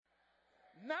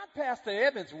not Pastor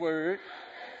Evans' word.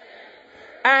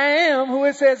 I am who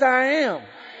it says I am.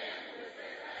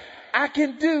 I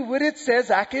can do what it says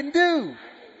I can do.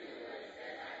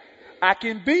 I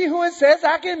can be who it says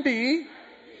I can be.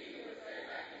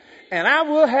 And I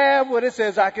will have what it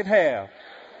says I can have.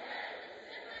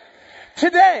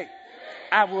 Today,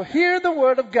 I will hear the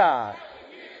word of God.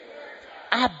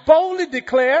 I boldly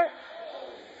declare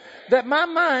that my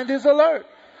mind is alert.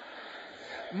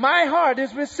 My heart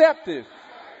is receptive.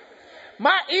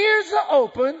 My ears are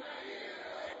open.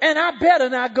 And I better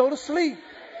not go to sleep.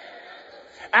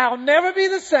 I'll never be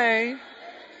the same.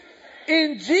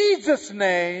 In Jesus'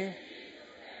 name,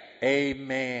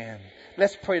 amen.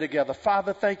 Let's pray together.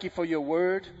 Father, thank you for your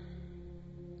word.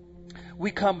 We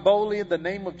come boldly in the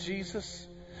name of Jesus.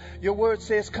 Your word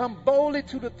says, come boldly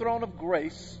to the throne of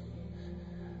grace,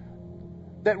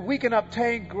 that we can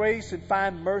obtain grace and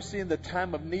find mercy in the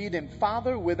time of need. And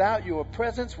Father, without your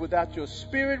presence, without your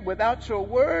spirit, without your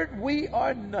word, we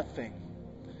are nothing.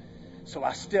 So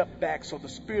I step back so the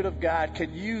Spirit of God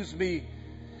can use me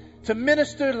to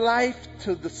minister life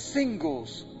to the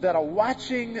singles that are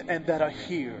watching and that are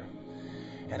here.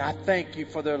 And I thank you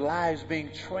for their lives being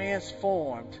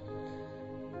transformed.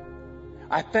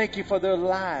 I thank you for their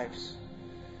lives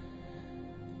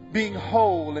being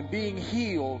whole and being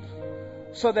healed,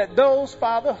 so that those,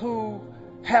 Father, who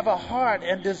have a heart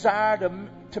and desire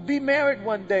to be married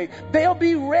one day, they'll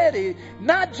be ready,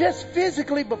 not just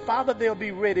physically, but Father, they'll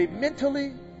be ready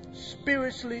mentally,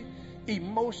 spiritually,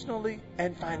 emotionally,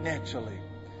 and financially.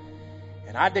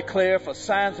 And I declare for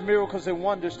signs, miracles, and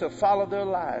wonders to follow their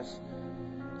lives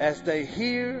as they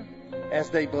hear, as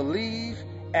they believe,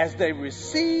 as they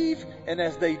receive, and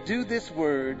as they do this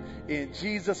word in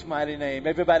Jesus' mighty name.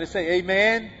 Everybody say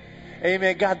amen.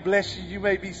 Amen. God bless you. You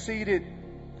may be seated.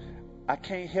 I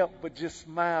can't help but just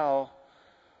smile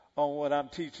on what I'm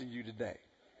teaching you today.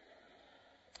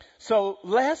 So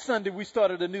last Sunday we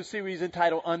started a new series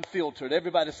entitled Unfiltered.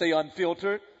 Everybody say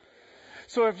Unfiltered.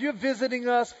 So if you're visiting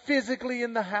us physically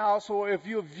in the house, or if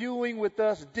you're viewing with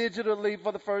us digitally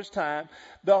for the first time,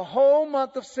 the whole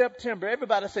month of September,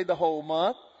 everybody say the whole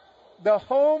month. The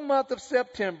whole month of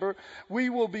September, we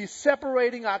will be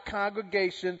separating our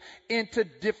congregation into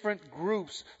different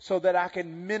groups so that I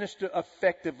can minister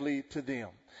effectively to them.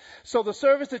 So the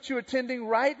service that you're attending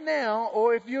right now,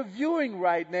 or if you're viewing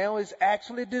right now, is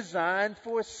actually designed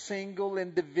for single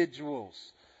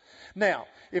individuals. Now,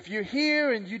 if you're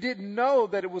here and you didn't know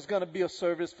that it was going to be a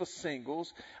service for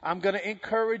singles, I'm going to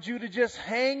encourage you to just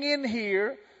hang in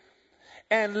here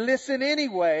and listen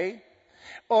anyway.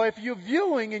 Or if you're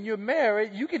viewing and you're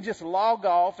married, you can just log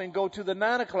off and go to the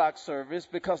 9 o'clock service,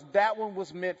 because that one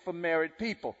was meant for married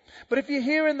people. But if you're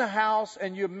here in the house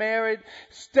and you're married,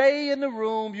 stay in the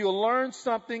room. You'll learn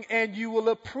something and you will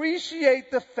appreciate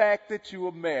the fact that you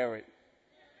are married.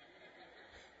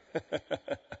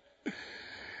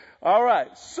 All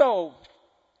right. So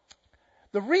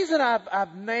the reason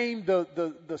I've named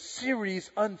the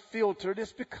series Unfiltered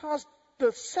is because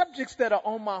the subjects that are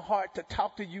on my heart to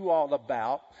talk to you all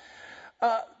about,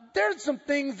 there's some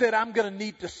things that I'm going to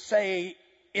need to say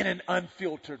in an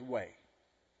unfiltered way.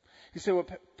 You say, well,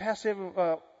 Pastor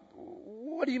Evan,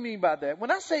 what do you mean by that?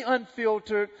 When I say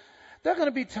unfiltered, there are going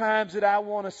to be times that I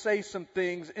want to say some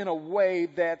things in a way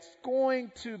that's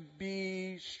going to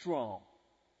be strong.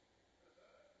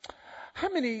 How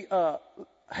many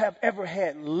have ever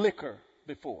had liquor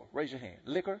before? Raise your hand.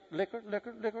 Liquor.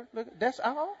 That's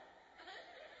all?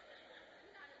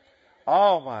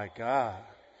 Oh, my God.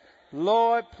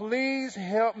 Lord, please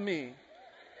help me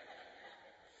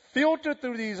filter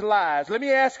through these lies. Let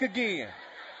me ask again.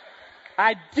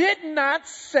 I did not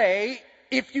say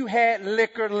if you had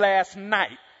liquor last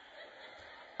night.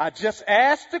 I just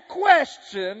asked the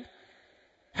question,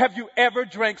 have you ever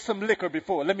drank some liquor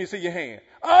before? Let me see your hand.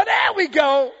 Oh, there we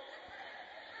go.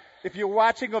 If you're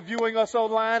watching or viewing us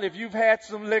online, if you've had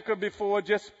some liquor before,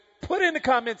 just put in the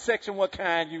comment section what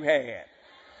kind you had.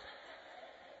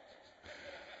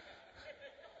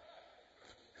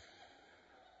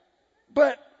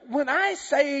 But when I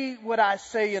say what I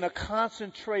say in a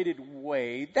concentrated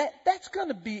way, that's going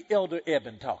to be Elder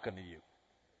Eben talking to you.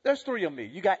 There's three of me.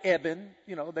 You got Eben.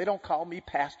 You know, they don't call me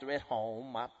pastor at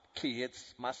home. My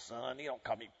kids, my son, he don't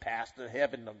call me pastor.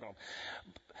 Heaven don't go.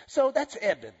 So that's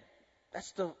Eben.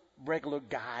 That's the regular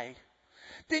guy.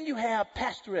 Then you have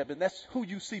Pastor Eben. That's who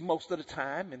you see most of the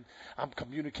time, and I'm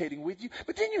communicating with you.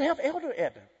 But then you have Elder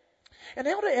Eben. And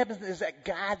Elder Eben is that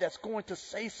guy that's going to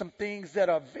say some things that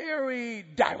are very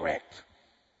direct,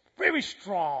 very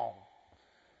strong,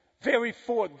 very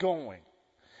forthgoing.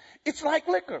 It's like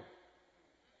liquor.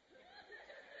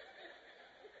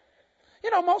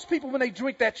 Most people, when they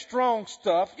drink that strong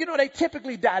stuff, they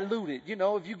typically dilute it.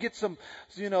 If you get some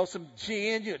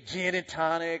gin, gin and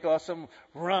tonic, or some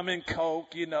rum and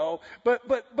coke, But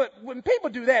when people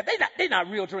do that, they're not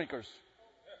real drinkers.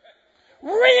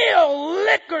 Real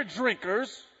liquor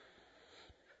drinkers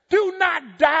do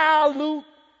not dilute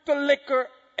the liquor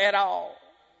at all.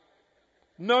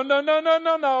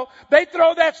 No. They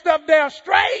throw that stuff down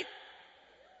straight.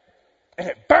 And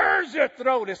it burns your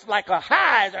throat. It's like a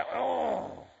high. It's like,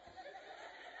 oh.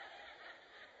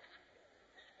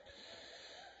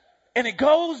 And it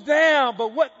goes down.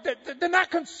 But they're not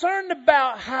concerned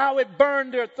about how it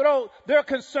burned their throat. They're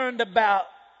concerned about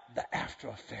the after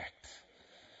effect.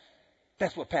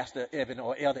 That's what Pastor Evan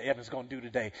or Elder Evan is going to do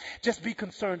today. Just be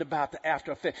concerned about the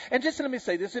after effect. And just let me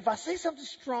say this. If I say something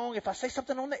strong, if I say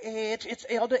something on the edge, it's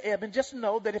Elder Evan. Just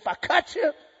know that if I cut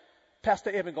you,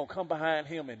 Pastor Evan going to come behind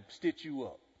him and stitch you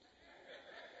up.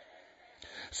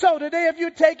 So today, if you're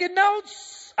taking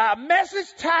notes, our message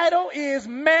title is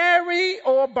Marry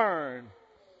or Burn.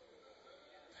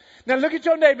 Now look at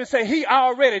your neighbor and say, he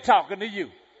already talking to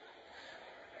you.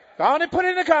 I only put it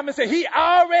in the comments and say, he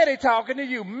already talking to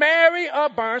you. Marry or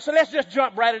burn. So let's just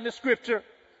jump right into scripture.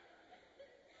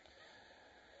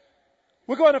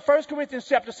 We're going to 1 Corinthians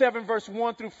chapter 7, verse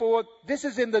 1 through 4. This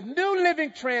is in the New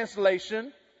Living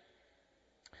Translation.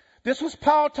 This was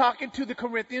Paul talking to the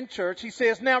Corinthian church. He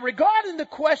says, now regarding the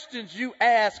questions you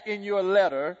ask in your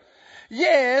letter,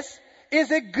 yes, it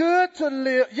is good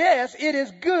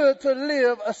to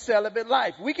live a celibate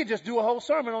life. We could just do a whole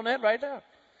sermon on that right now.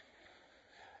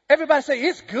 Everybody say,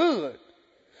 it's good.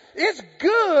 It's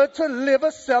good to live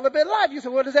a celibate life. You say,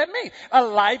 what does that mean? A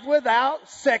life without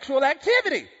sexual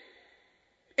activity.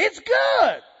 It's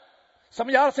good. Some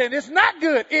of y'all are saying it's not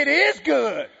good. It is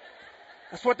good.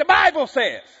 That's what the Bible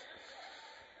says.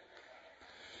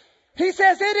 He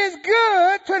says it is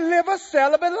good to live a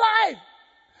celibate life.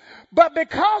 But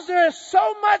because there is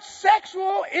so much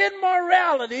sexual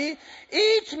immorality,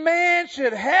 each man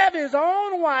should have his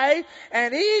own wife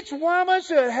and each woman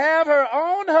should have her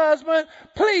own husband.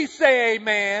 Please say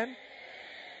amen.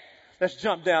 Let's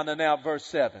jump down to now verse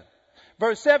 7.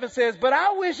 Verse 7 says, but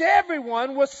I wish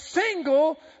everyone was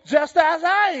single just as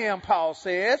I am, Paul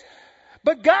says.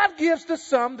 But God gives to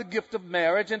some the gift of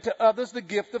marriage and to others the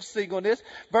gift of singleness.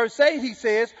 Verse 8, he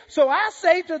says, so I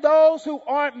say to those who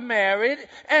aren't married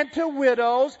and to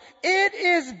widows, it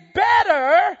is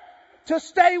better to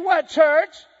stay what,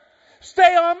 church?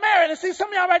 Stay unmarried. And see, some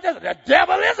of y'all right there, the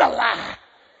devil is a lie.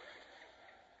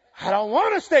 I don't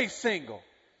want to stay single.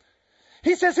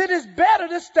 He says it is better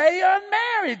to stay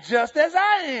unmarried just as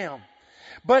I am.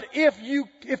 But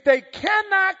if they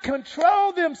cannot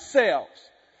control themselves,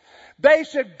 they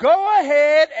should go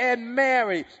ahead and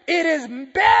marry. It is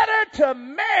better to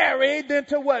marry than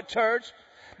to what, church?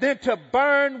 Than to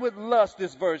burn with lust,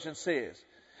 this version says.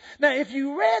 Now, if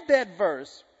you read that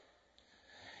verse,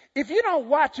 if you don't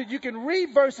watch it, you can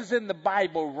read verses in the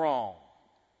Bible wrong.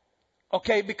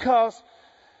 Okay, because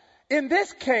in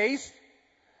this case,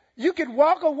 you could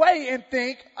walk away and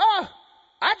think, I'm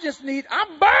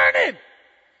burning.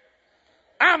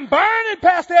 I'm burning,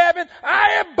 Pastor Evan.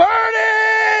 I am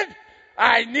burning.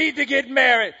 I need to get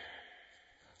married.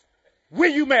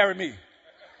 Will you marry me?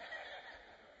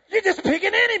 You're just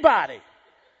picking anybody.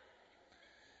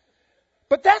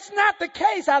 But that's not the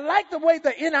case. I like the way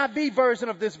the NIV version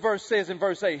of this verse says in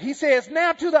verse 8. He says,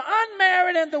 now to the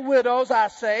unmarried and the widows, I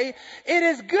say, it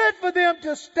is good for them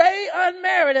to stay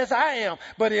unmarried as I am.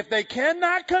 But if they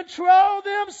cannot control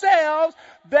themselves,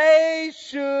 they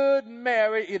should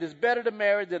marry. It is better to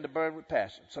marry than to burn with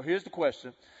passion. So here's the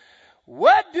question.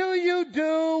 What do you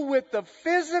do with the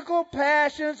physical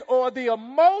passions or the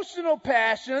emotional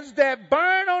passions that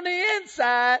burn on the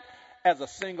inside as a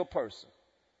single person?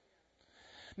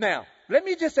 Now, let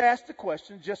me just ask the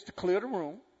question just to clear the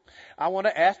room. I want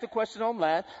to ask the question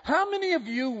online. How many of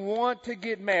you want to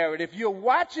get married? If you're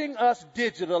watching us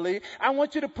digitally, I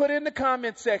want you to put in the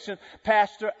comment section,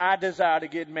 Pastor, I desire to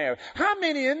get married. How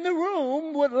many in the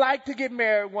room would like to get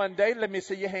married one day? Let me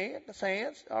see your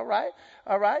hands. All right.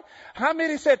 How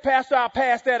many said, Pastor, I'll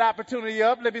pass that opportunity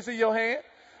up? Let me see your hand.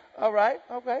 All right.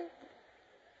 Okay.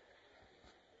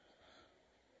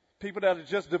 People that are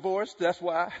just divorced, that's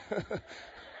why.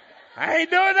 I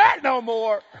ain't doing that no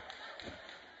more.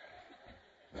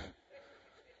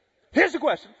 Here's the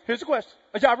question.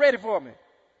 Are y'all ready for me?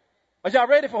 Y'all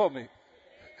ready for me?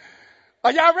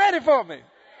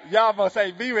 Y'all must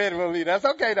say, be ready for me. That's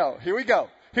okay though. Here we go.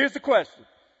 Here's the question.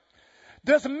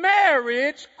 Does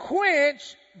marriage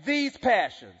quench these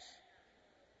passions?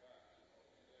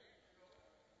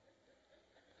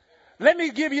 Let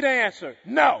me give you the answer.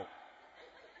 No.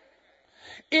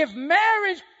 If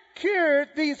marriage cured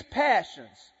these passions,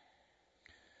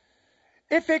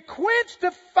 if it quenched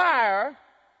the fire,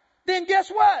 then guess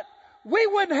what? We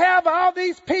wouldn't have all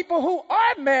these people who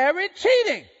are married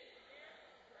cheating.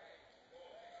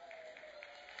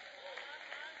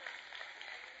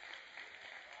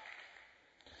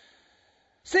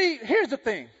 See, here's the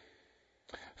thing.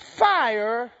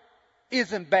 Fire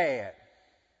isn't bad.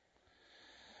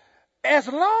 As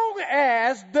long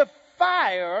as the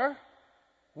fire,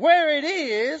 where it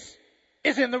is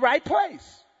in the right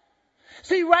place.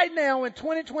 See, right now in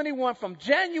 2021, from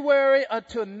January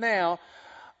until now,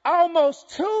 almost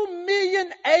 2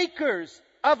 million acres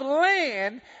of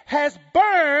land has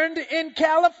burned in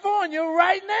California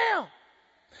right now.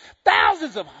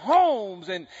 Thousands of homes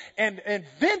and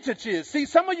vintages. See,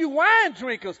 some of you wine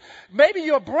drinkers, maybe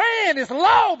your brand is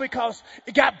low because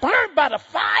it got burned by the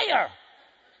fire.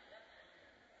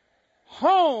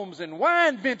 Homes and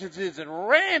wine vintages and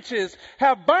ranches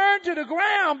have burned to the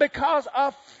ground because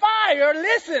a fire,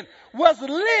 listen, was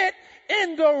lit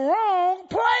in the wrong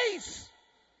place.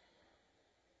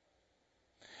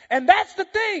 And that's the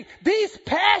thing. These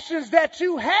passions that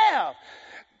you have,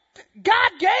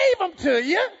 God gave them to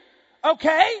you,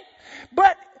 okay?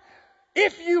 But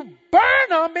if you burn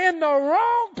them in the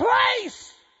wrong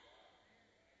place,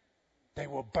 they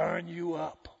will burn you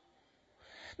up.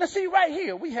 Now see, right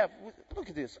here, look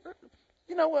at this.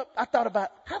 You know what? I thought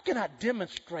about, how can I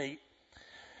demonstrate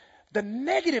the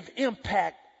negative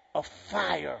impact of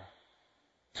fire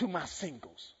to my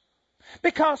singles?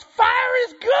 Because fire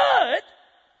is good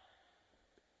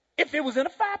if it was in a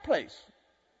fireplace.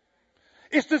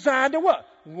 It's designed to what?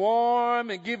 Warm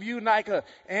and give you like a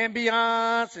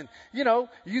ambiance, and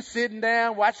you sitting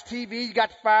down, watch TV, you got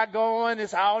the fire going,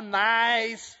 it's all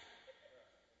nice.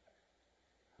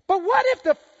 But what if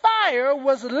the fire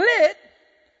was lit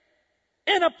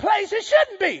in a place it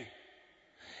shouldn't be?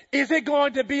 Is it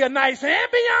going to be a nice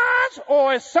ambiance,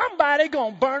 or is somebody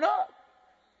going to burn up?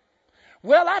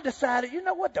 Well, I decided, you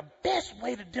know what? The best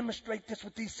way to demonstrate this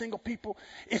with these single people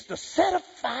is to set a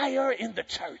fire in the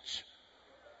church.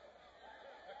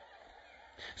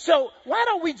 So why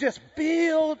don't we just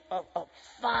build a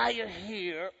fire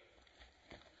here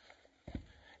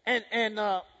and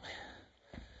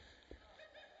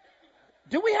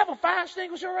do we have a fire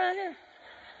extinguisher around here?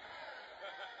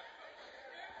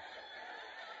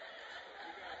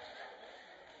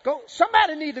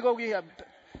 Somebody need to go get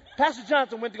Pastor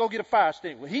Johnson went to go get a fire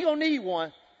extinguisher. He gonna need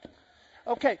one.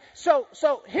 Okay, so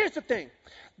here's the thing.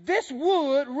 This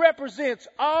wood represents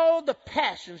all the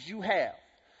passions you have.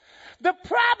 The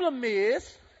problem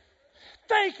is,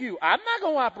 thank you, I'm not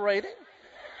going to operate it.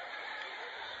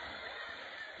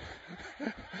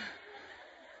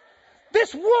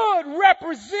 This wood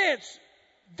represents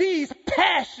these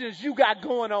passions you got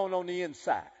going on the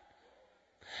inside.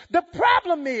 The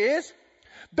problem is,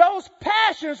 those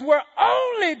passions were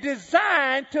only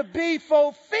designed to be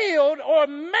fulfilled or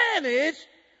managed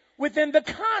within the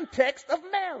context of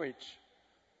marriage.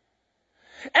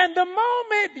 And the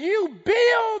moment you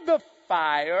build the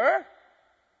fire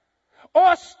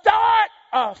or start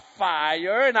a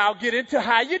fire, and I'll get into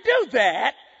how you do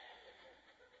that,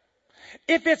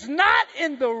 if it's not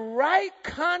in the right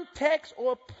context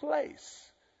or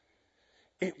place,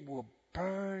 it will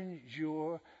burn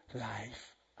your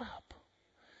life up.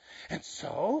 And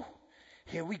so,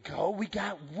 here we go. We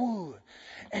got wood.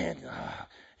 And,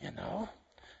 I'm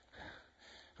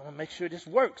going to make sure this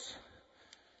works.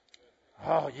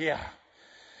 Oh, yeah.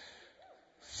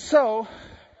 So,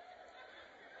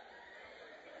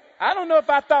 I don't know if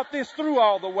I thought this through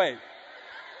all the way.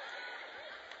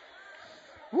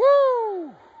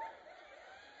 Woo!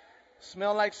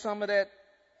 Smell like some of that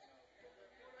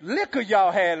liquor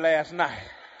y'all had last night.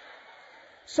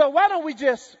 So why don't we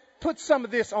just put some of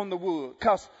this on the wood?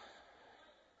 Because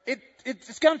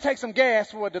it's going to take some gas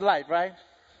for it to light, right?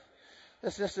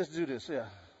 Let's do this, yeah.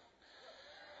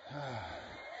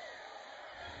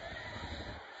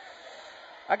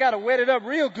 I got to wet it up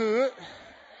real good.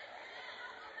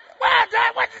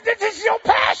 This is your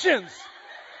passions.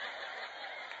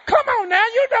 Come on now,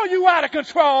 you know you out of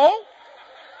control.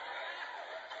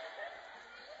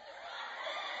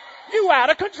 You out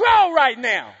of control right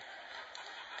now.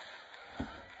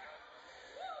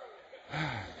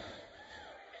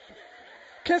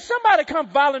 Can somebody come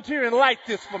volunteer and light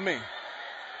this for me?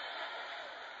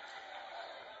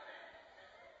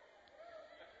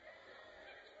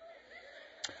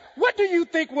 What do you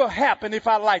think will happen if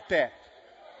I light that?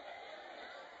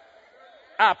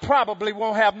 I probably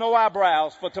won't have no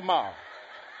eyebrows for tomorrow.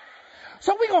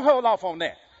 So we're going to hold off on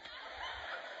that.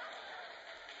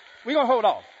 We're going to hold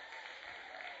off.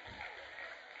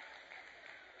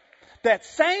 that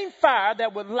same fire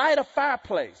that would light a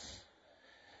fireplace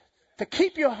to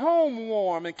keep your home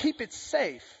warm and keep it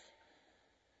safe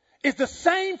is the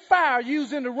same fire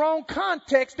used in the wrong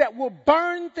context that will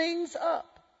burn things up.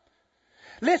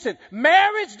 Listen,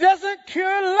 marriage doesn't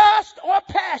cure lust or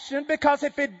passion, because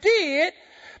if it did,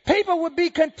 people would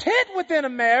be content within a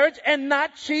marriage and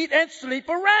not cheat and sleep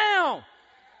around.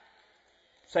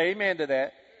 Say amen to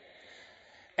that.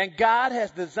 And God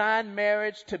has designed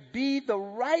marriage to be the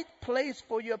right place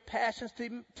for your passions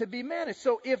to be managed.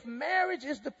 So if marriage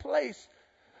is the place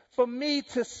for me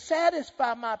to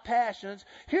satisfy my passions,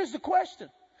 here's the question.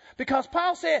 Because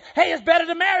Paul said, hey, it's better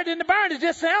to marry than to burn. It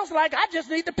just sounds like I just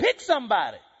need to pick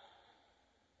somebody.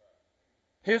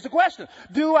 Here's the question.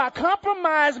 Do I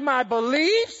compromise my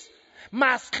beliefs,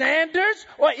 my standards,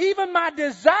 or even my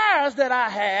desires that I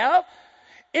have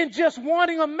in just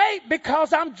wanting a mate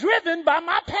because I'm driven by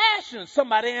my passions?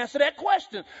 Somebody answer that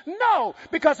question. No,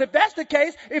 because if that's the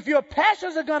case, if your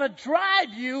passions are going to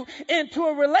drive you into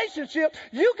a relationship,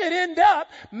 you could end up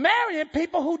marrying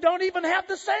people who don't even have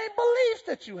the same beliefs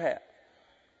that you have.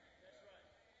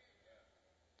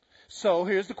 So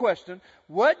here's the question.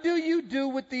 What do you do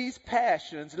with these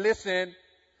passions? Listen,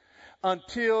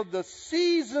 until the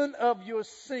season of your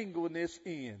singleness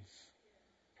ends.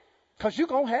 Because you're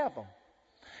going to have them.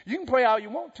 You can pray all you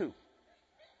want to.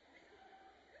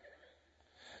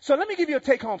 So let me give you a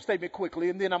take-home statement quickly,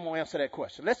 and then I'm going to answer that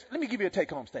question. Let me give you a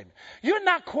take-home statement. You're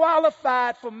not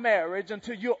qualified for marriage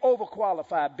until you're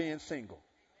overqualified being single.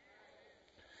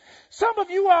 Some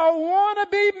of you all want to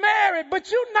be married,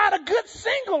 but you're not a good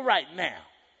single right now.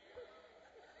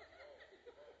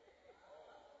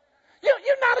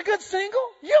 You're not a good single.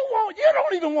 You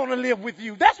don't even want to live with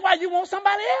you. That's why you want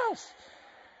somebody else.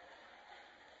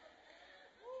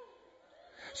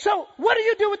 So what do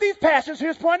you do with these passions?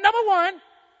 Here's point number one.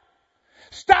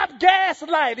 Stop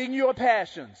gaslighting your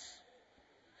passions.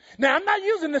 Now, I'm not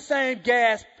using the same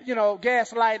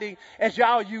gaslighting as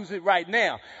y'all use it right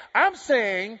now. I'm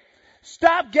saying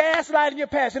stop gaslighting your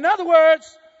passion. In other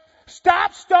words,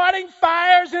 stop starting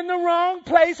fires in the wrong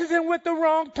places and with the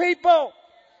wrong people.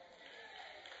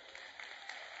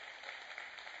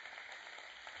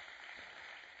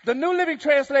 The New Living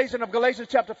Translation of Galatians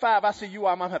chapter 5, I see you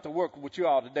all, I'm going to have to work with you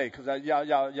all today because I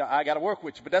got to work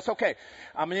with you, but that's okay.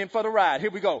 I'm in for the ride. Here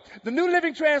we go. The New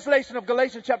Living Translation of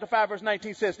Galatians chapter 5 verse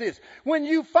 19 says this: when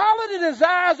you follow the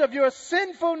desires of your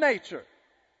sinful nature.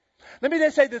 Let me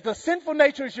just say this, the sinful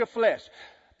nature is your flesh.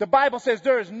 The Bible says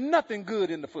there is nothing good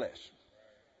in the flesh.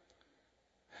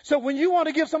 So when you want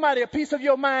to give somebody a piece of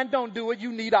your mind, don't do it.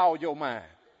 You need all your mind.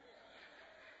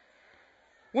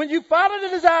 When you follow the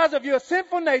desires of your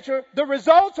sinful nature, the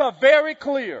results are very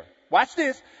clear. Watch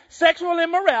this. Sexual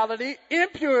immorality,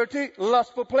 impurity,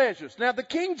 lustful pleasures. Now the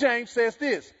King James says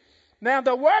this: now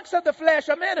the works of the flesh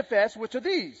are manifest, which are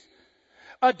these: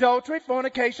 adultery,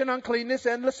 fornication, uncleanness,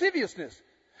 and lasciviousness.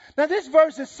 Now this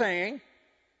verse is saying,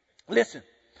 listen,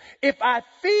 if I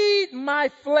feed my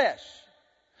flesh,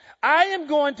 I am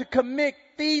going to commit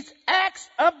these acts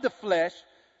of the flesh,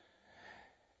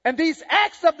 and these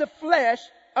acts of the flesh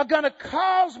are going to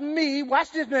cause me,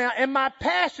 watch this now, and my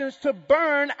passions to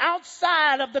burn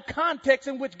outside of the context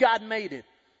in which God made it.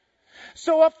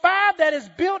 So a fire that is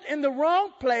built in the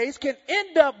wrong place can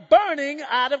end up burning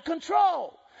out of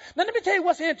control. Now let me tell you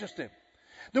what's interesting.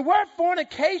 The word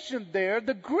fornication there,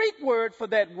 the Greek word for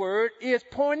that word is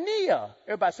porneia.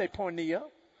 Everybody say porneia.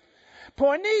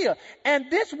 Porneia.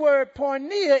 And this word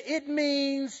porneia, it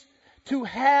means to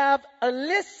have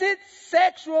illicit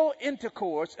sexual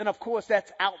intercourse. And of course,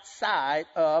 that's outside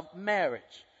of marriage.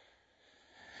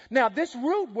 Now, this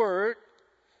root word,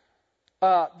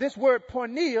 this word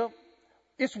porneia,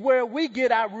 is where we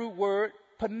get our root word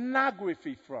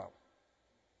pornography from.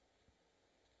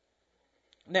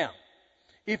 Now,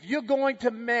 if you're going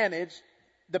to manage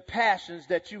the passions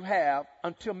that you have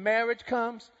until marriage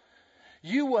comes,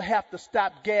 you will have to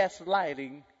stop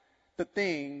gaslighting the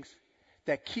things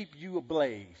that keep you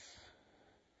ablaze.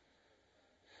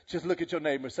 Just look at your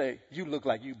neighbor and say, you look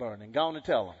like you burning. Go on and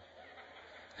tell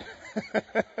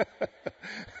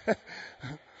them.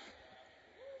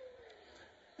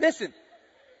 Listen,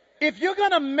 if you're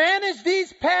going to manage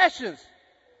these passions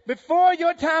before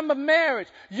your time of marriage,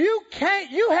 you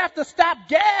have to stop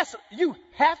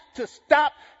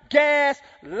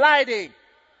gaslighting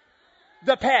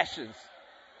the passions.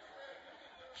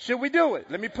 Should we do it?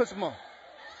 Let me put some on.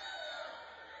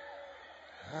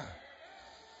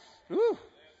 Ooh.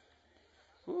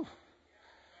 Ooh.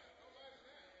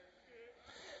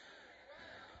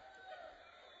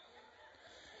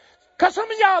 Because some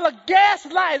of y'all are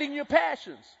gaslighting your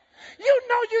passions. You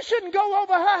know you shouldn't go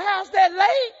over her house that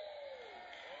late.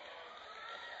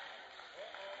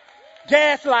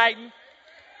 Gaslighting.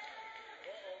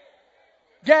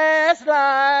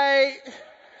 Gaslight.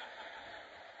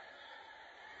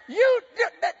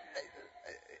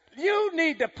 You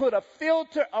need to put a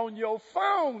filter on your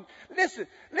phone. Listen.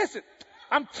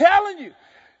 I'm telling you,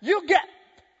 you get.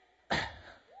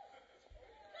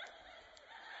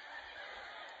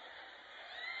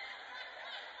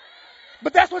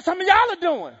 But that's what some of y'all are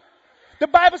doing. The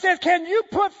Bible says, can you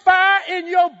put fire in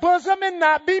your bosom and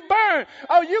not be burned?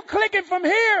 Oh, you clicking from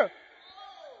here.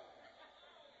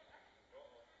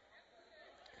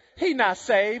 He not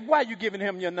saved. Why are you giving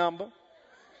him your number?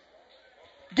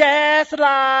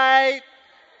 Gaslight.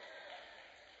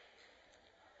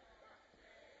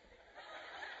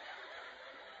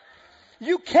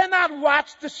 You cannot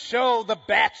watch the show The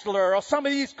Bachelor or some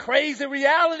of these crazy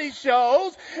reality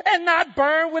shows and not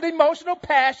burn with emotional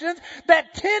passions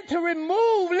that tend to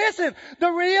remove, listen,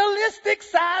 the realistic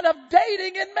side of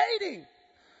dating and mating.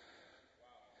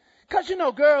 Because, you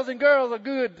know, girls are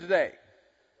good today.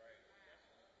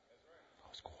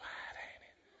 It's quiet, ain't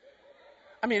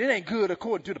it? I mean, it ain't good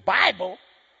according to the Bible.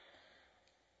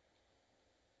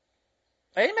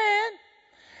 Amen.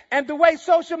 And the way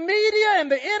social media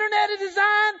and the internet is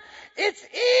designed, it's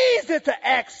easy to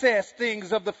access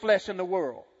things of the flesh in the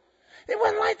world. It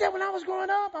wasn't like that when I was growing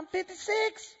up. I'm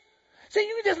 56. See,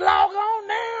 you can just log on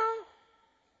now.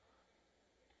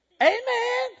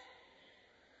 Amen.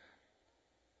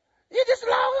 You just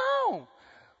log on.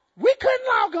 We couldn't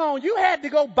log on. You had to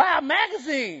go buy a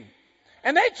magazine.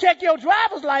 And they check your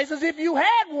driver's license if you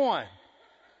had one.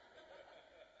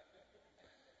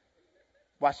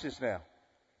 Watch this now.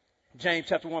 James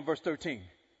chapter 1, verse 13.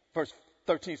 Verse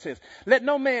 13 says, let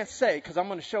no man say, because I'm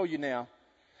going to show you now,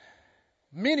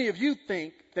 many of you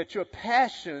think that your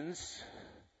passions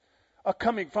are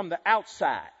coming from the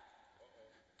outside.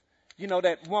 You know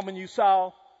that woman you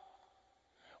saw?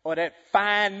 Or that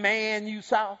fine man you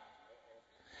saw?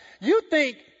 You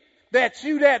think that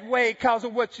you that way because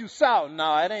of what you saw.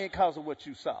 No, it ain't because of what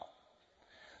you saw.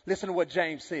 Listen to what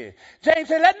James said. James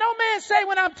said, let no man say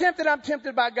when I'm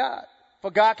tempted by God. For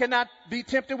God cannot be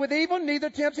tempted with evil, neither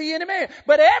tempts he any man.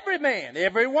 But every man,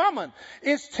 every woman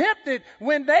is tempted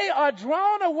when they are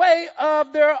drawn away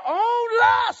of their own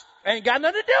lust. Ain't got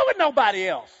nothing to do with nobody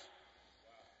else.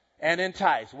 And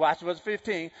enticed. Watch verse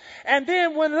 15. And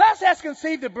then when lust has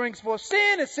conceived, it brings forth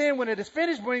sin. And sin, when it is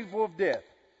finished, brings forth death.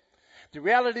 The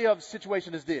reality of the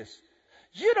situation is this.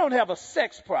 You don't have a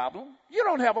sex problem. You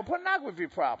don't have a pornography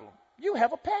problem. You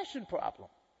have a passion problem.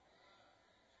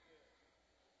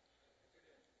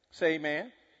 Say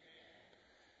amen.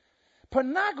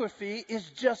 Pornography is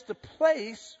just a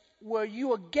place where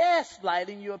you are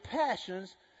gaslighting your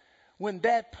passions when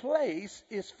that place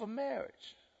is for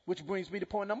marriage. Which brings me to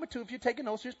point number 2. If you're taking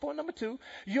notes, here's point number 2.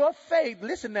 Your faith,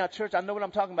 listen now, church, I know what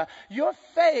I'm talking about. Your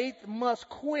faith must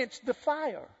quench the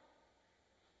fire.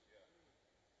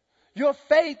 Your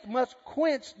faith must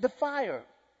quench the fire.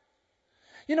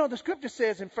 You know, the scripture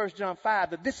says in 1 John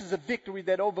 5 that this is a victory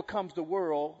that overcomes the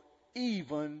world,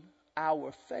 even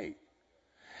our faith.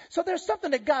 So there's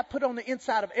something that God put on the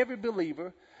inside of every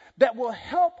believer that will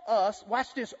help us,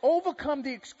 watch this, overcome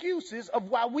the excuses of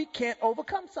why we can't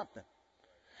overcome something.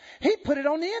 He put it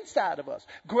on the inside of us.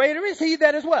 Greater is he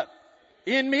that is what?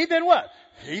 In me than what?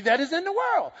 He that is in the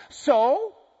world.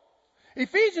 So,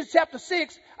 Ephesians chapter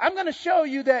 6, I'm going to show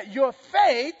you that your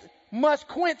faith must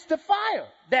quench the fire,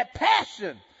 that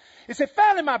passion. It said,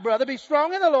 finally, my brother, be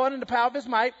strong in the Lord and the power of his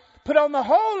might. Put on the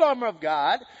whole armor of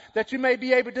God, that you may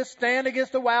be able to stand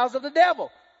against the wiles of the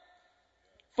devil.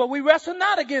 For we wrestle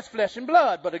not against flesh and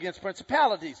blood, but against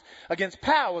principalities, against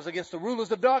powers, against the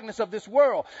rulers of darkness of this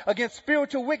world, against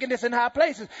spiritual wickedness in high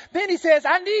places. Then he says,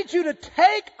 I need you to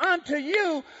take unto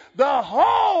you the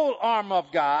whole armor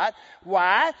of God.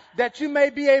 Why? That you may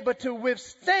be able to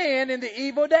withstand in the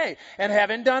evil day. And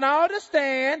having done all to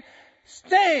stand,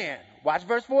 stand. Watch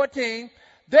verse 14.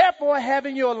 Therefore,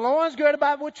 having your loins girded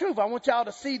about with truth. I want y'all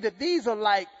to see that these are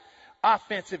like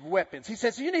offensive weapons. He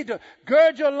says, so you need to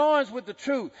gird your loins with the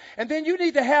truth. And then you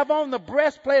need to have on the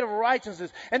breastplate of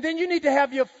righteousness. And then you need to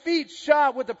have your feet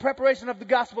shod with the preparation of the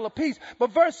gospel of peace.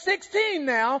 But verse 16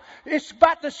 now is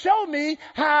about to show me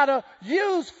how to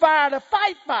use fire to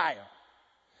fight fire.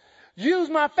 Use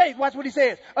my faith. Watch what he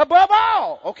says. Above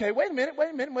all. Okay, wait a minute.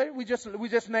 We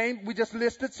just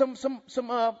listed some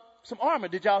armor.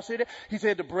 Did y'all see that? He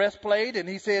said the breastplate, and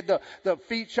he said the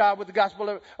feet shod with the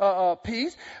gospel of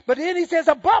peace. But then he says,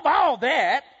 above all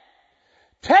that,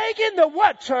 taking the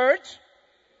what, church?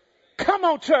 Come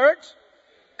on, church.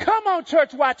 Come on,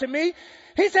 church, watching me.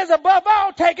 He says, above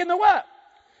all, taking the what?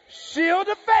 Shield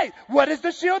of faith. What is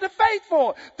the shield of faith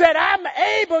for? That I'm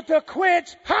able to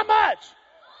quench how much?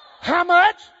 How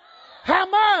much? How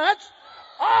much?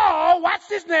 Oh, watch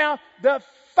this now. The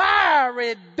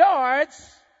fiery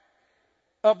darts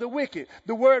of the wicked.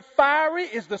 The word fiery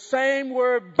is the same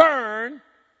word burn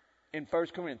in 1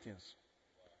 Corinthians.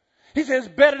 He says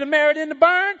better to marry than to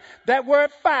burn. That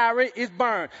word fiery is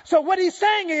burn. So what he's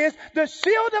saying is the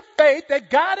shield of faith that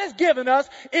God has given us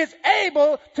is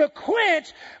able to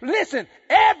quench, listen,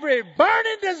 every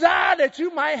burning desire that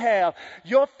you might have.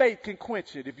 Your faith can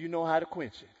quench it if you know how to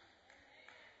quench it.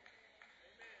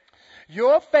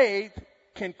 Your faith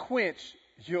can quench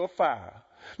your fire.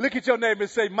 Look at your neighbor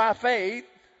and say, my faith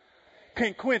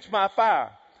can quench my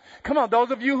fire. Come on,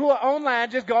 those of you who are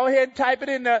online, just go ahead and type it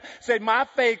in there. Say, my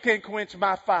faith can quench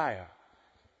my fire.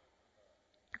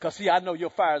 Because see, I know your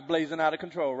fire is blazing out of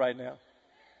control right now.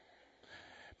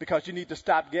 Because you need to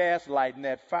stop gaslighting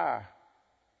that fire.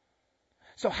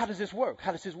 So how does this work?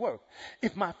 How does this work?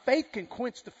 If my faith can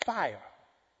quench the fire,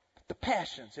 the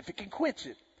passions, if it can quench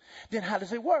it, then how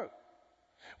does it work?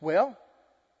 Well,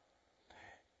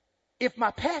 if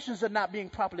my passions are not being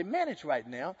properly managed right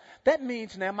now, that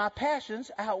means now my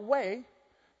passions outweigh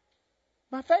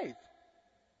my faith.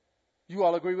 You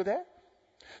all agree with that?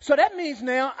 So that means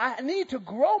now I need to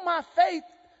grow my faith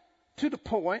to the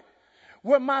point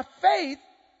where my faith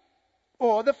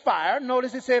or the fire,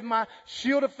 notice it said my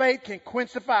shield of faith can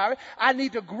quench the fire. I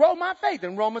need to grow my faith.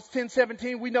 In Romans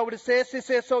 10:17, we know what it says. It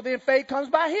says, so then faith comes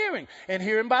by hearing, and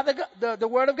hearing by the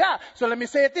word of God. So let me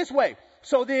say it this way.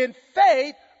 So then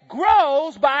faith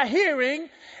grows by hearing,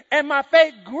 and my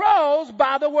faith grows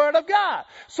by the word of God.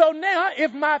 So now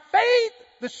if my faith,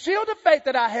 the shield of faith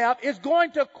that I have, is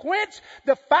going to quench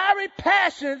the fiery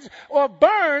passions or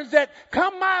burns that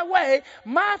come my way,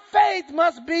 my faith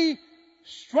must be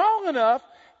strong enough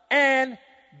and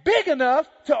big enough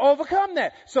to overcome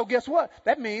that. So guess what?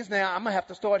 That means now I'm going to have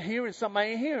to start hearing something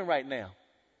I ain't hearing right now.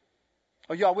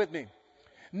 Are y'all with me?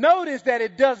 Notice that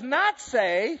it does not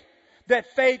say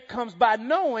that faith comes by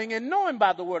knowing and knowing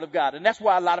by the word of God. And that's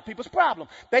why a lot of people's problem.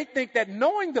 They think that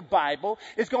knowing the Bible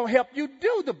is going to help you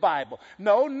do the Bible.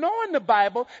 No, knowing the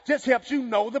Bible just helps you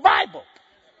know the Bible.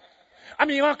 I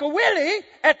mean, Uncle Willie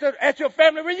at your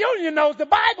family reunion knows the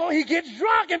Bible. He gets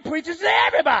drunk and preaches to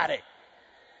everybody.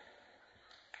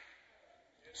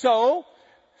 So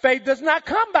faith does not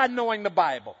come by knowing the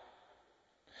Bible.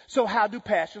 So how do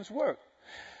passions work?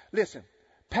 Listen.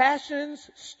 Passions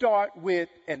start with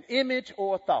an image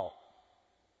or a thought.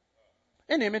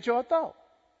 An image or a thought.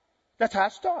 That's how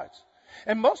it starts.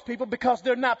 And most people, because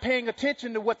they're not paying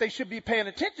attention to what they should be paying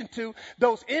attention to,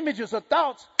 those images or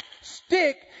thoughts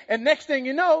stick, and next thing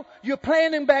you know, you're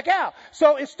playing them back out.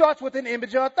 So it starts with an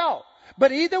image or a thought.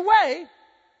 But either way,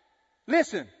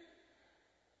 listen,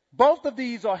 both of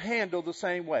these are handled the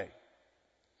same way.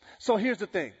 So here's the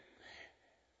thing.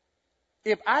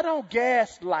 If I don't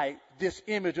gaslight this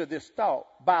image or this thought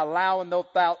by allowing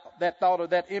that thought or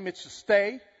that image to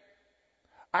stay,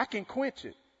 I can quench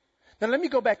it. Now let me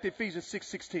go back to Ephesians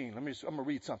 6:16. I'm going to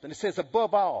read something. It says,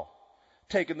 above all,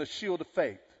 taking the shield of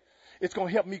faith. It's going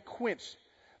to help me quench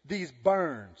these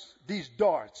burns, these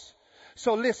darts.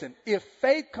 So listen, if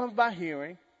faith comes by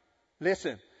hearing,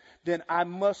 listen, then I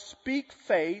must speak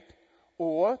faith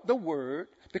or the word,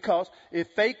 because if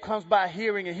faith comes by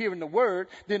hearing and hearing the word,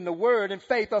 then the word and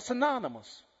faith are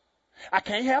synonymous. I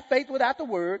can't have faith without the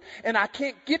word, and I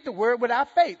can't get the word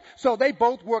without faith. So they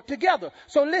both work together.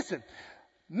 So listen,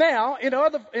 now,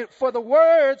 for the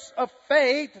words of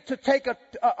faith to take a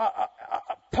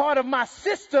part of my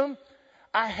system,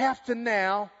 I have to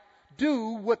now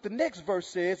do what the next verse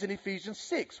says in Ephesians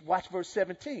 6. Watch verse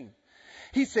 17.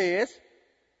 He says,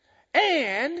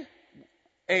 and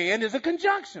is a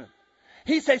conjunction.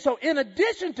 He says, so in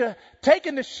addition to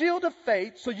taking the shield of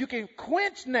faith so you can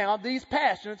quench now these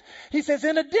passions, he says,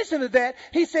 in addition to that,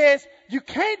 he says, you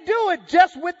can't do it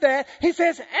just with that. He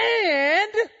says,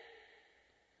 and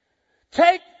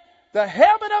take the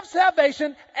helmet of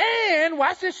salvation and,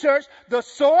 watch this church, the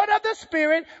sword of the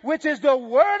Spirit, which is the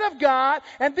word of God.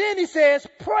 And then he says,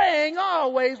 praying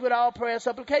always with all prayer and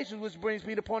supplications, which brings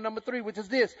me to point number 3, which is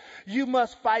this. You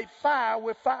must fight fire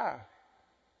with fire.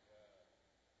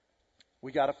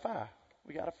 We got a fire.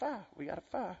 We got a fire. We got a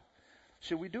fire.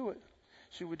 Should we do it?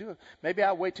 Should we do it? Maybe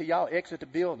I'll wait till y'all exit the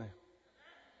building.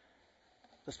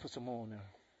 Let's put some more on there.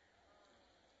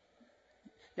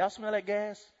 Y'all smell that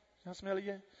gas? Y'all smell it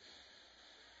yet?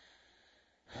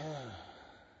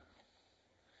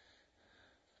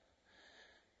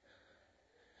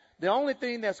 The only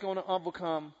thing that's going to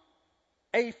overcome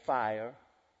a fire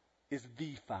is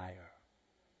the fire.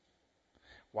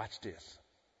 Watch this.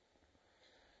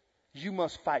 You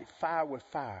must fight fire with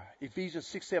fire. Ephesians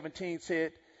 6:17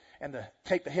 said, and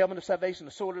take the helmet of salvation,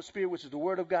 the sword of the Spirit, which is the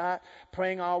word of God,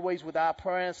 praying always without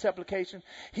prayer and supplication.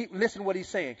 Listen to what he's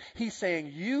saying. He's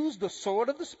saying, use the sword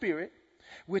of the Spirit,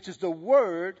 which is the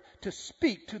word, to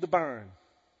speak to the burn.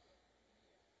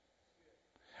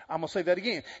 I'm going to say that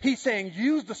again. He's saying,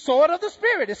 use the sword of the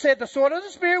Spirit. It said the sword of the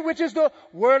Spirit, which is the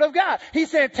word of God. He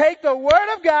said, take the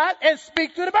word of God and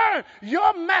speak to the burn.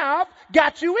 Your mouth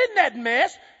got you in that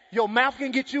mess. Your mouth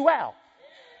can get you out.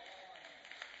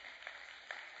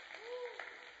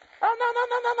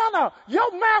 Oh, no.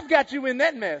 Your mouth got you in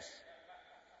that mess.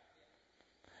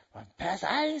 Well, Pastor,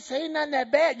 I ain't saying nothing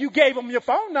that bad. You gave him your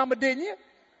phone number, didn't you?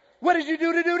 What did you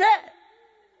do to do that?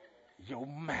 Your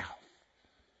mouth.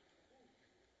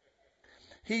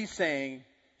 He's saying,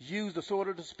 use the sword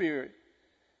of the Spirit,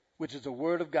 which is the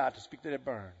word of God, to speak to that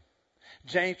burn.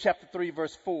 James chapter 3,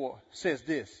 verse 4 says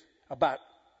this about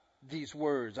these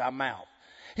words, our mouth.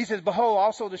 He says, behold,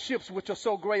 also the ships which are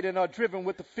so great and are driven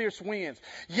with the fierce winds,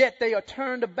 yet they are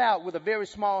turned about with a very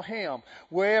small helm,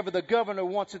 wherever the governor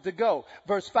wants it to go.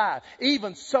 Verse 5,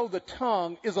 even so the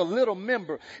tongue is a little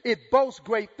member. It boasts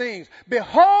great things.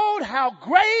 Behold, how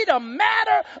great a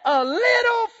matter a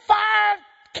little fire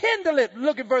kindleth.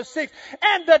 Look at verse 6.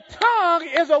 And the tongue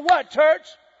is a what, church?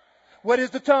 What is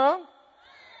the tongue?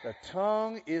 The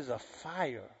tongue is a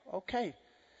fire. Okay.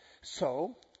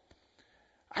 So,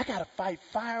 I got to fight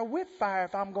fire with fire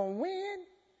if I'm going to win.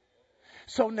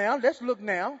 So now, let's look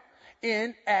now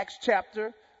in Acts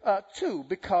chapter 2,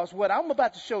 because what I'm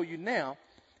about to show you now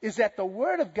is that the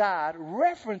Word of God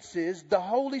references the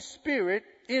Holy Spirit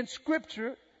in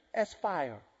Scripture as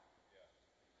fire.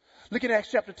 Look at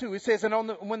Acts chapter 2. It says, and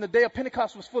when the day of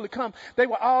Pentecost was fully come, they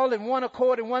were all in one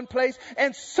accord in one place.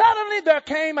 And suddenly there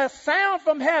came a sound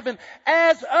from heaven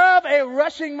as of a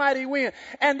rushing mighty wind.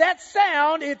 And that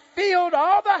sound, it filled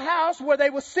all the house where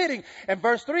they were sitting. And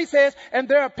verse 3 says, and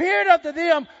there appeared unto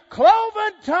them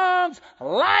cloven tongues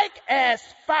like as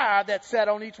fire that sat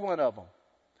on each one of them.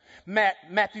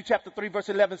 Matthew chapter 3 verse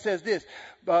 11 says this.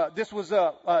 This was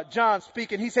John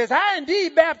speaking. He says, I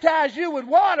indeed baptize you with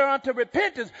water unto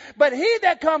repentance, but he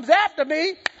that comes after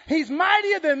me, he's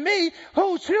mightier than me,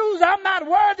 whose shoes I'm not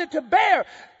worthy to bear.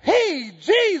 He,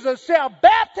 Jesus, shall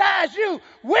baptize you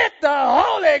with the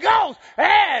Holy Ghost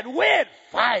and with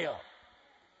fire.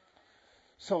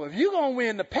 So if you're going to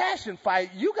win the passion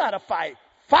fight, you got to fight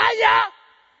fire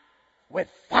with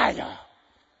fire.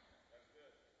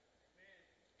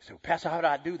 So, Pastor, how do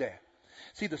I do that?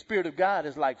 See, the Spirit of God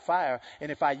is like fire,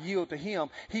 and if I yield to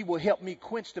Him, He will help me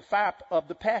quench the fire of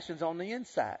the passions on the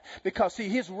inside. Because, see,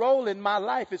 His role in my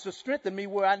life is to strengthen me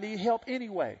where I need help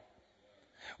anyway.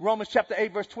 Romans chapter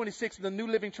 8 verse 26 in the New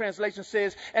Living Translation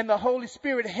says, and the Holy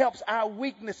Spirit helps our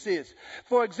weaknesses.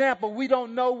 For example, we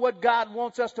don't know what God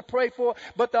wants us to pray for,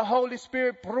 but the Holy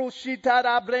Spirit prays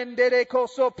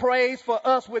for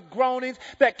us with groanings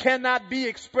that cannot be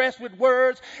expressed with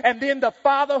words. And then the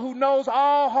Father, who knows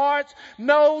all hearts,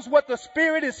 knows what the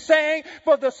Spirit is saying,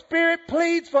 for the Spirit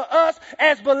pleads for us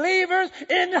as believers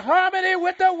in harmony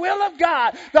with the will of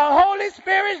God. The Holy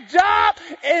Spirit's job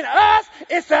in us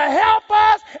is to help us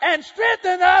and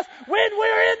strengthen us when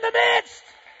we're in the midst.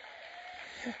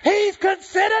 He's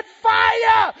considered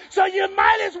fire, so you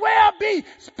might as well be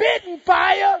spitting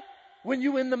fire when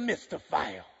you're in the midst of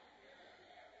fire.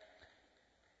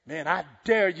 Man, I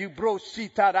dare you, bro.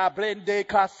 I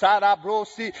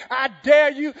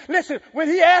dare you. Listen, when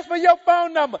he asks for your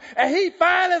phone number and he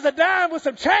finds a dime with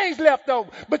some change left over,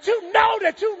 but you know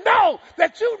that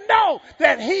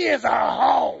he is a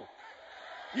hoe.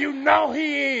 You know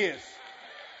he is.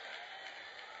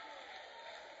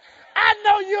 I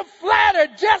know you're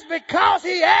flattered just because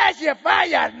he asked you for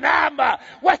your number.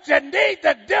 What you need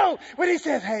to do when he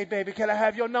says, hey, baby, can I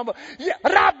have your number? Did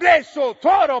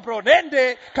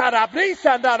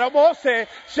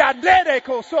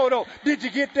you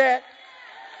get that?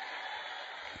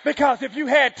 Because if you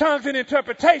had tongues and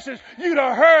interpretations, you'd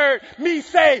have heard me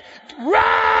say,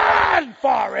 run,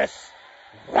 Forrest,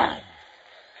 run.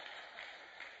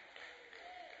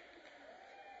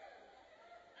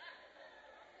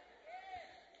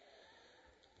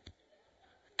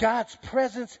 God's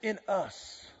presence in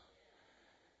us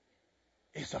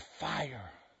is a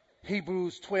fire.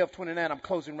 Hebrews 12:29, I'm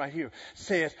closing right here,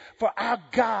 says, for our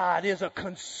God is a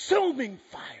consuming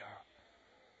fire.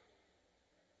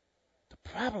 The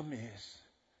problem is,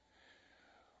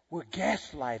 we're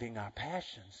gaslighting our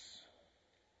passions.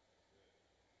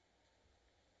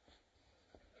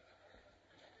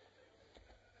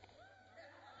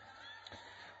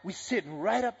 We're sitting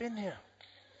right up in here.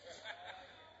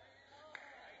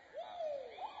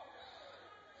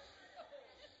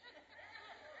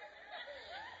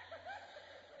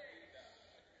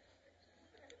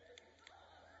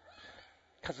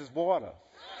 because it's water.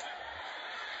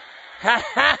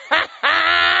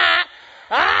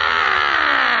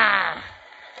 Ah!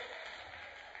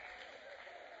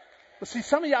 But see,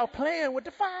 some of y'all playing with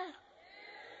the fire.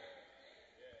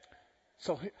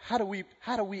 So how do we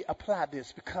apply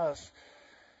this? Because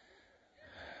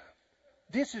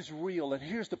this is real, and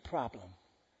here's the problem.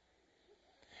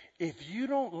 If you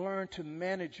don't learn to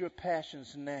manage your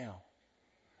passions now,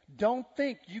 don't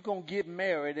think you're going to get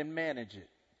married and manage it.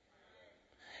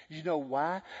 You know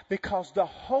why? Because the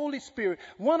Holy Spirit,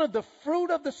 one of the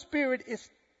fruit of the Spirit is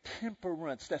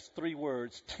temperance. That's 3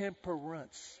 words,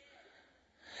 temperance.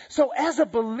 So as a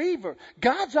believer,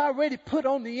 God's already put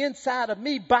on the inside of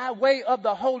me by way of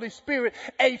the Holy Spirit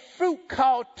a fruit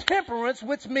called temperance,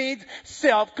 which means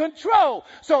self-control.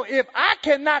 So if I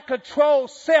cannot control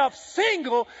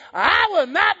self-single, I will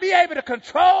not be able to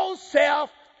control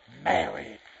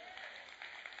self-married.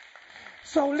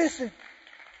 So listen,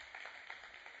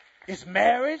 is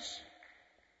marriage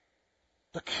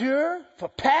the cure for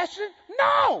passion?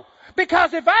 No!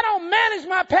 Because if I don't manage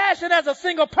my passion as a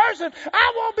single person,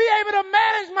 I won't be able to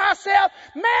manage myself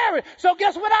married. So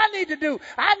guess what I need to do?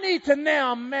 I need to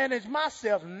now manage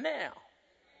myself now.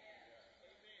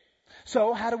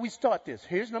 So how do we start this?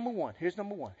 Here's number one.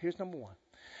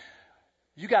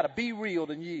 You got to be real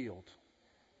and yield.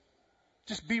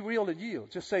 Just be real and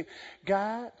yield. Just say,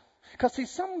 God, because see,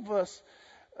 some of us,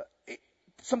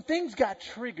 some things got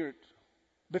triggered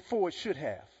before it should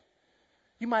have.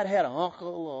 You might have had an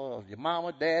uncle or your mom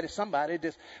or dad or somebody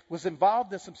that was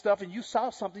involved in some stuff and you saw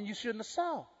something you shouldn't have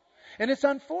saw. And it's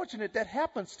unfortunate that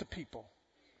happens to people.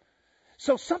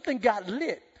 So something got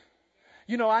lit.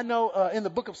 You know, I know in the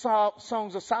book of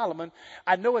Songs of Solomon,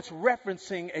 I know it's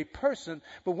referencing a person,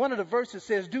 but one of the verses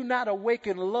says, do not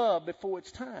awaken love before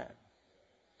it's time.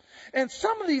 And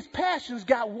some of these passions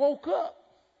got woke up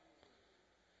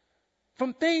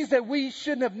from things that we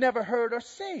shouldn't have never heard or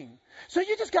seen. So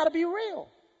you just got to be real.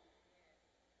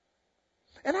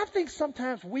 And I think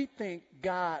sometimes we think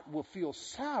God will feel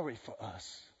sorry for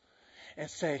us and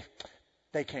say,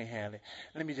 they can't handle it.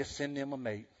 Let me just send them a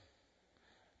mate.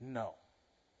 No.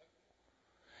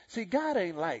 See, God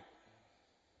ain't like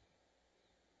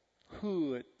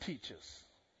hood teachers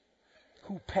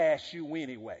who pass you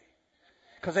anyway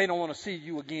because they don't want to see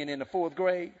you again in the 4th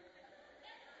grade.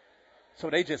 So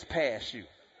they just pass you.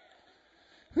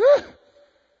 Whew.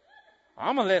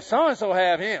 I'm going to let so-and-so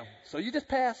have him. So you just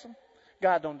pass him.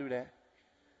 God don't do that.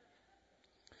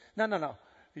 No.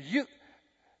 You're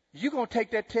going to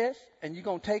take that test, and you're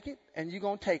going to take it, and you're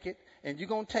going to take it, and you're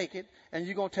going to take it, and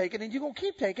you're going to take it, and you're going to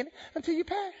keep taking it until you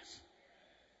pass.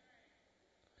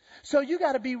 So you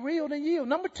got to be real and yield.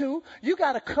 Number 2, you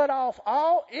got to cut off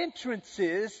all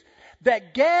entrances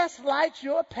that gaslight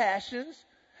your passions.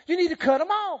 You need to cut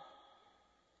them off.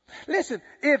 Listen,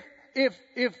 if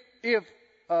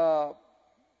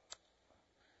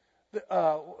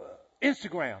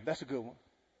Instagram, that's a good one.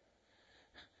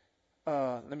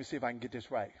 Let me see if I can get this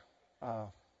right.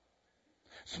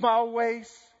 Small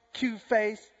waist, cute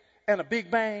face, and a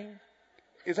big bang.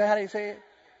 Is that how they say it?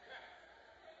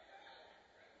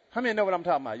 How many know what I'm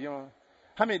talking about? You know,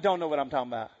 how many don't know what I'm talking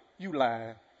about? You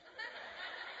lying.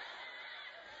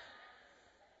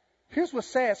 Here's what's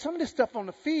sad. Some of this stuff on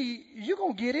the feed, you're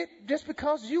going to get it just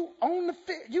because you own the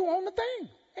thing.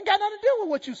 Ain't got nothing to do with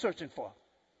what you're searching for.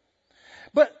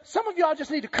 But some of y'all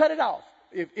just need to cut it off.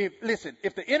 If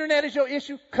the internet is your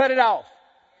issue, cut it off.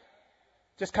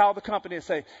 Just call the company and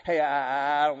say, hey,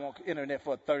 I don't want internet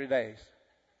for 30 days.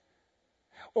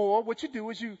 Or what you do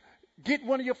is you get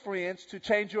one of your friends to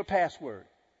change your password.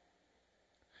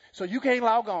 So you can't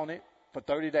log on it for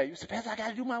 30 days. You say, Pastor, I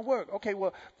got to do my work. Okay,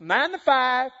 well, 9 to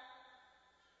 5,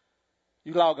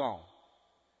 you log on.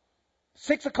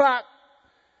 6 o'clock,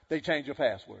 they change your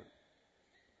password.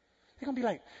 They're going to be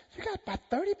like, you got about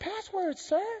 30 passwords,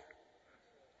 sir.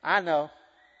 I know.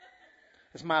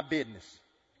 It's my business.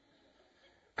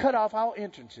 Cut off all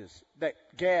entrances that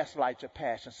gaslight your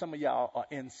passion. Some of y'all are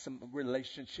in some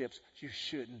relationships you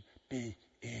shouldn't be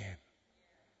in.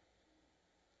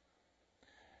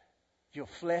 Your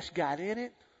flesh got in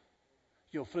it.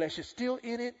 Your flesh is still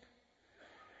in it.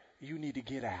 You need to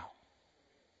get out.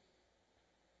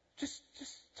 Just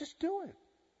do it.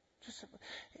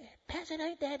 Pastor, it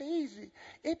ain't that easy.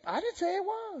 I didn't say it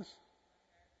was.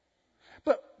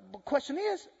 But the question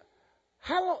is,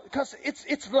 how long? Because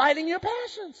it's lighting your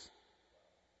passions.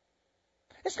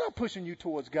 It's not pushing you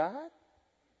towards God.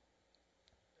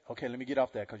 Okay, let me get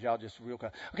off that because y'all just real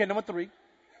quick. Okay, number 3.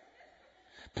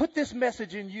 Put this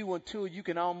message in you until you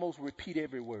can almost repeat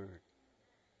every word.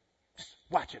 Just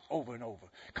Watch it over and over.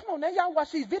 Come on now, y'all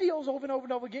watch these videos over and over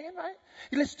and over again, right?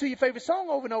 You listen to your favorite song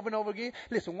over and over and over again.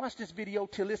 Listen, watch this video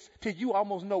till you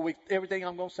almost know everything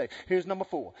I'm going to say. Here's number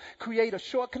 4. Create a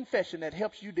short confession that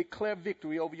helps you declare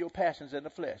victory over your passions in the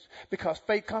flesh. Because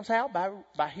faith comes out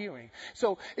by hearing.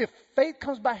 So if faith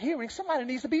comes by hearing, somebody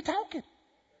needs to be talking.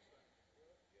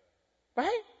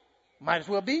 Right? Might as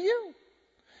well be you.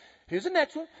 Here's the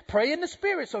next one. Pray in the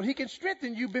Spirit so he can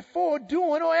strengthen you before,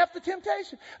 doing, or after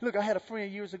temptation. Look, I had a friend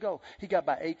years ago. He got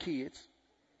about 8 kids.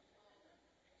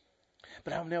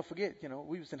 But I'll never forget,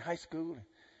 we was in high school.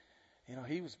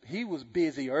 And, he was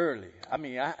busy early. I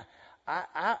mean,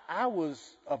 I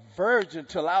was a virgin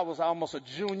till I was almost a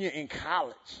junior in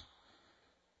college.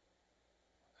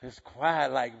 It's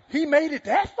quiet like, he made it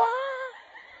that far?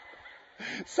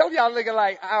 Some of y'all looking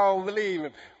like, I don't believe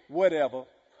him. Whatever.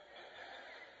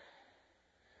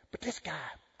 But this guy,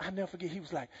 I'll never forget, he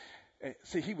was like,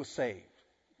 he was saved.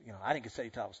 I didn't get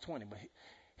saved till I was 20, but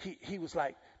he was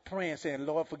like praying, saying,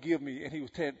 Lord, forgive me. And he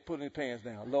was putting his pants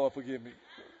down. Lord, forgive me.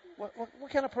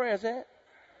 What kind of prayer is that?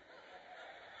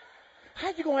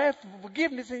 How you going to ask for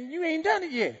forgiveness and you ain't done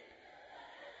it yet?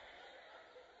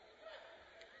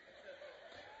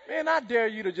 Man, I dare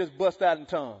you to just bust out in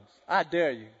tongues. I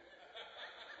dare you.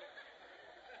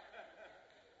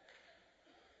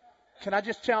 Can I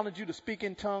just challenge you to speak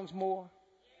in tongues more?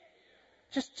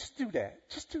 Just do that.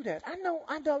 Just do that. I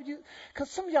know you,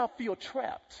 because some of y'all feel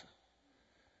trapped.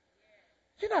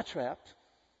 You're not trapped.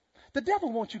 The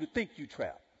devil wants you to think you're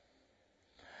trapped.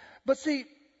 But see,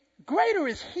 greater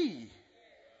is he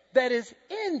that is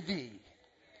in thee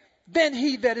than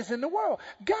he that is in the world.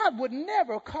 God would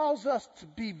never cause us to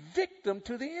be victim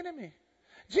to the enemy.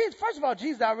 First of all,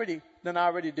 Jesus already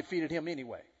defeated him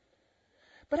anyway.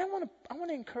 But I want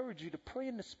to encourage you to pray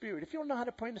in the Spirit. If you don't know how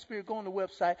to pray in the Spirit, go on the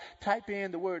website, type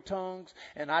in the word tongues,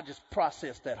 and I just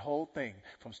processed that whole thing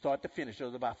from start to finish. There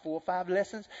was about 4 or 5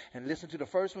 lessons, and listen to the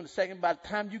first one, the second. By the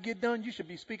time you get done, you should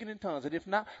be speaking in tongues. And if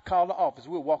not, call the office.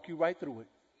 We'll walk you right through it.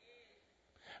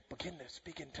 Begin to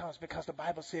speak in tongues because the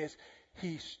Bible says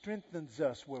he strengthens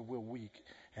us where we're weak.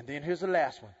 And then here's the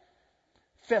last one.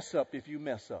 Fess up if you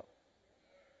mess up.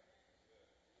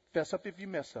 Fess up if you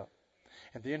mess up.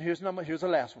 And then here's the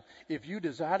last one. If you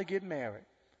desire to get married,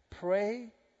 pray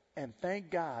and thank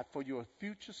God for your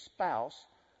future spouse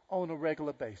on a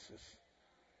regular basis.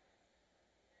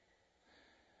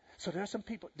 So there are some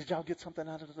people. Did y'all get something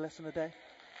out of the lesson today?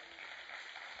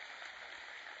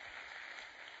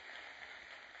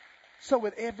 So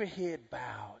with every head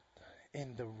bowed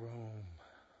in the room.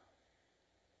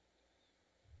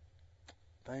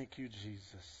 Thank you,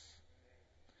 Jesus.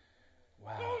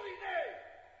 Wow.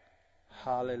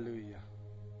 Hallelujah.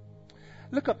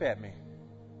 Look up at me.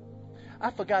 I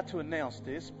forgot to announce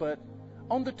this, but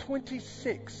on the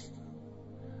 26th,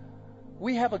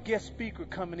 we have a guest speaker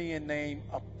coming in named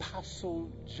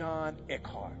Apostle John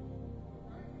Eckhart.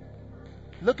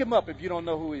 Look him up if you don't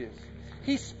know who he is.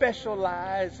 He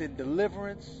specializes in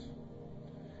deliverance.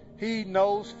 He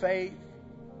knows faith.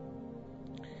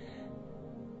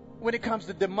 When it comes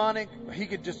to demonic, he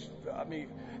could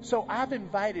so I've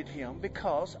invited him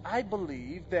because I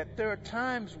believe that there are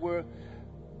times where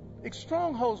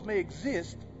strongholds may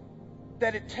exist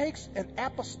that it takes an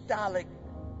apostolic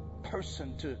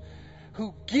person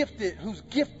who's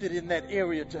gifted in that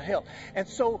area to help. And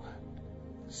so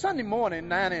Sunday morning,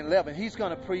 9 and 11, he's going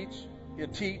to preach, he'll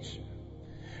teach.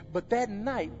 But that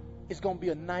night is going to be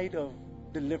a night of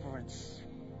deliverance.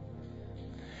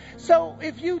 So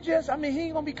if you he ain't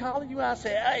going to be calling you out and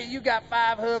say, hey, you got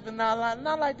 5 husbands, not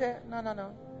like that.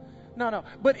 No.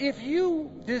 But if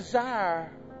you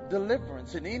desire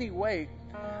deliverance in any way,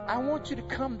 I want you to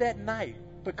come that night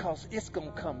because it's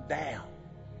going to come down.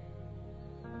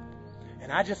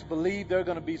 And I just believe there are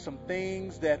going to be some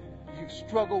things that you've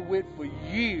struggled with for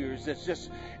years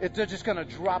they're just going to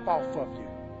drop off of you.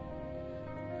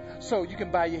 So you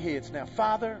can bow your heads now.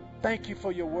 Father, thank you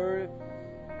for your word.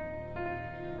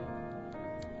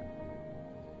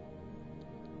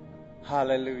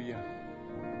 Hallelujah.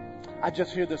 I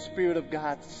just hear the Spirit of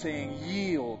God saying,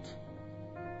 yield.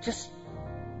 Just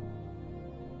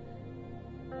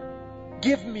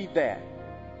give me that.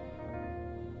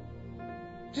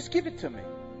 Just give it to me.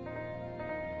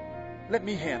 Let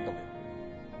me handle it.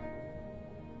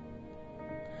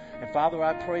 And Father,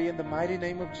 I pray in the mighty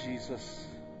name of Jesus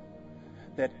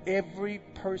that every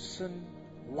person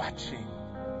watching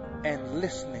and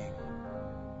listening,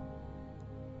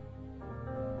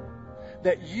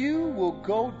 that you will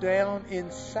go down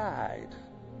inside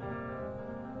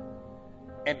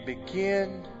and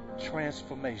begin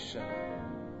transformation.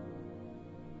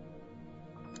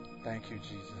 Thank you,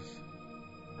 Jesus.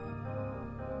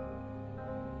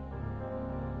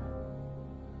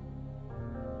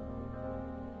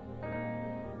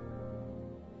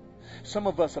 Some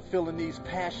of us are filling these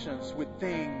passions with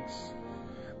things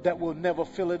that will never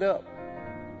fill it up.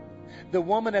 The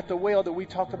woman at the well that we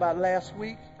talked about last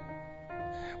week,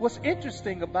 what's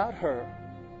interesting about her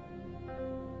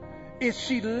is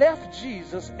she left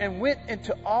Jesus and went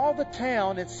into all the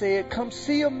town and said, come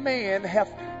see a man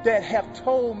that have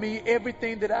told me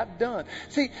everything that I've done.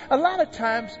 See, a lot of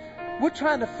times we're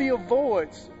trying to fill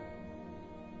voids.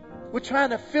 We're trying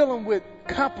to fill them with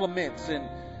compliments and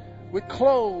with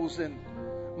clothes. And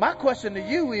my question to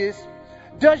you is,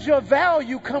 does your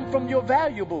value come from your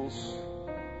valuables?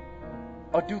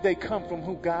 Or do they come from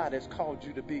who God has called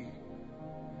you to be?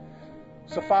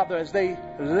 So, Father, as they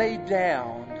lay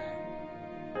down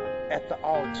at the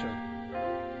altar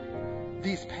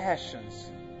these passions,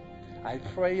 I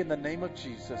pray in the name of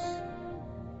Jesus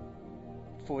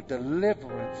for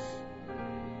deliverance.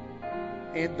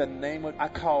 In the name of, I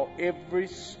call every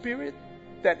spirit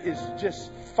that is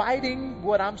just fighting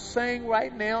what I'm saying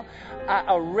right now, I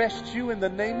arrest you in the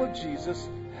name of Jesus.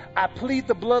 I plead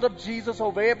the blood of Jesus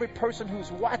over every person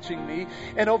who's watching me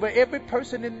and over every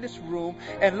person in this room.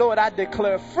 And Lord, I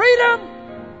declare freedom,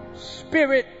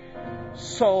 spirit,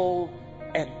 soul,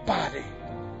 and body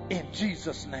in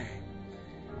Jesus' name.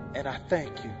 And I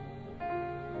thank you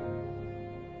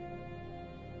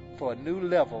for a new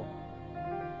level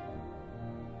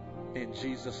in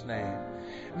Jesus' name.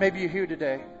 Maybe you're here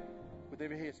today with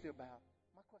every head still bowed.